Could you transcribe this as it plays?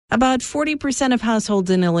About 40% of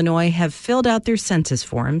households in Illinois have filled out their census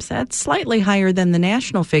forms. That's slightly higher than the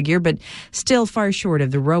national figure, but still far short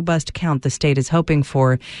of the robust count the state is hoping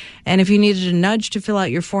for. And if you needed a nudge to fill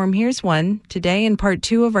out your form, here's one. Today, in part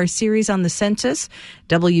 2 of our series on the census,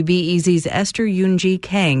 WBEZ's Esther Yoon-Ji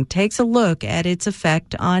Kang takes a look at its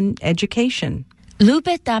effect on education.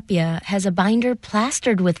 Lupe Tapia has a binder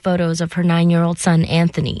plastered with photos of her 9-year-old son,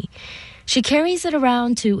 Anthony. She carries it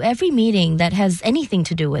around to every meeting that has anything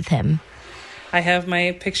to do with him. I have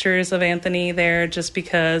my pictures of Anthony there just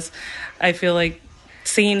because I feel like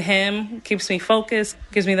seeing him keeps me focused,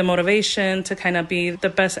 gives me the motivation to kind of be the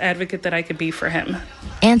best advocate that I could be for him.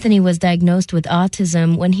 Anthony was diagnosed with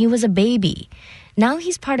autism when he was a baby. Now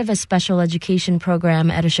he's part of a special education program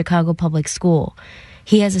at a Chicago public school.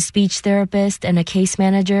 He has a speech therapist and a case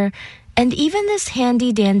manager, and even this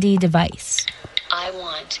handy-dandy device. I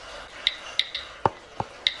want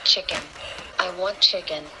chicken. I want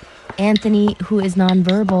chicken. Anthony, who is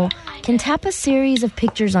nonverbal, can tap a series of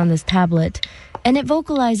pictures on this tablet, and it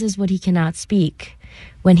vocalizes what he cannot speak.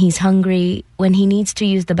 When he's hungry, when he needs to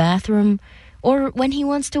use the bathroom, or when he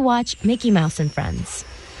wants to watch Mickey Mouse and Friends.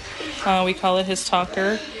 We call it his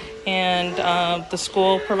talker, and the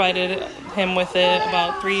school provided him with it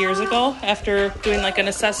about 3 years ago after doing like an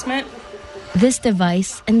assessment. This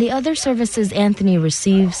device and the other services Anthony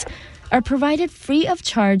receives are provided free of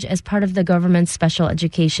charge as part of the government's special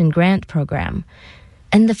education grant program.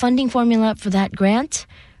 And the funding formula for that grant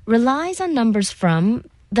relies on numbers from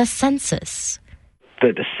the census.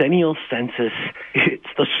 The decennial census, it's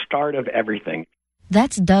the start of everything.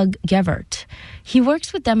 That's Doug Gevert. He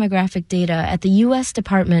works with demographic data at the U.S.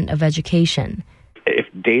 Department of Education. If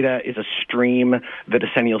data is a stream, the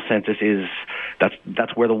decennial census is,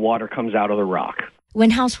 that's where the water comes out of the rock.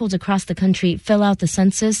 When households across the country fill out the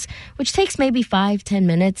census, which takes maybe 5-10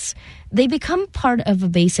 minutes, they become part of a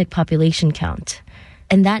basic population count.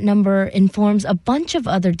 And that number informs a bunch of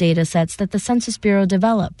other data sets that the Census Bureau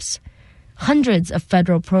develops. Hundreds of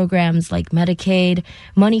federal programs like Medicaid,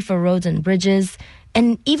 money for roads and bridges,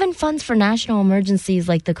 and even funds for national emergencies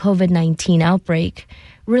like the COVID-19 outbreak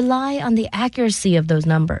rely on the accuracy of those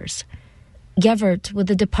numbers. Gevert with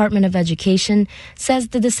the Department of Education says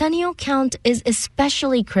the decennial count is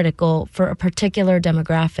especially critical for a particular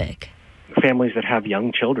demographic. Families that have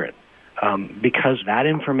young children, because that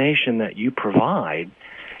information that you provide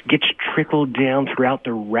gets trickled down throughout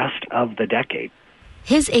the rest of the decade.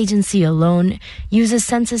 His agency alone uses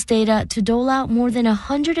census data to dole out more than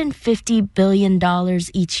 $150 billion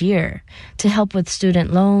each year to help with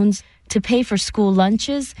student loans, to pay for school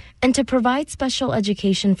lunches, and to provide special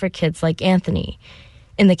education for kids like Anthony.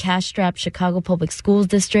 In the cash-strapped Chicago Public Schools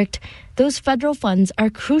district, those federal funds are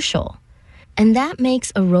crucial. And that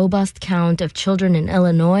makes a robust count of children in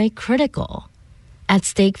Illinois critical. At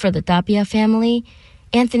stake for the Tapia family,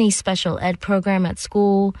 Anthony's special ed program at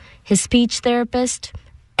school, his speech therapist,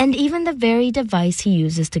 and even the very device he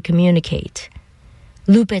uses to communicate.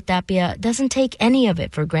 Lupe Tapia doesn't take any of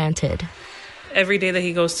it for granted. Every day that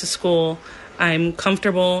he goes to school, I'm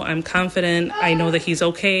comfortable, I'm confident, I know that he's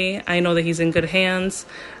okay, I know that he's in good hands,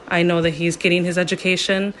 I know that he's getting his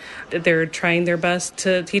education. They're trying their best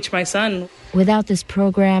to teach my son. Without this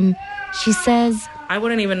program, she says, I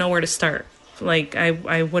wouldn't even know where to start.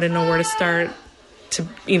 I wouldn't know where to start to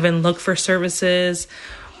even look for services,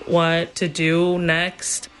 what to do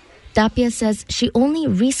next. Tapia says she only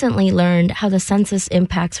recently learned how the census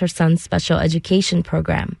impacts her son's special education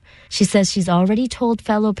program. She says she's already told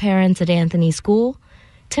fellow parents at Anthony's school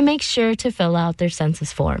to make sure to fill out their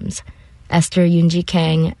census forms. Esther Yoon-Ji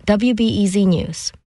Kang, WBEZ News.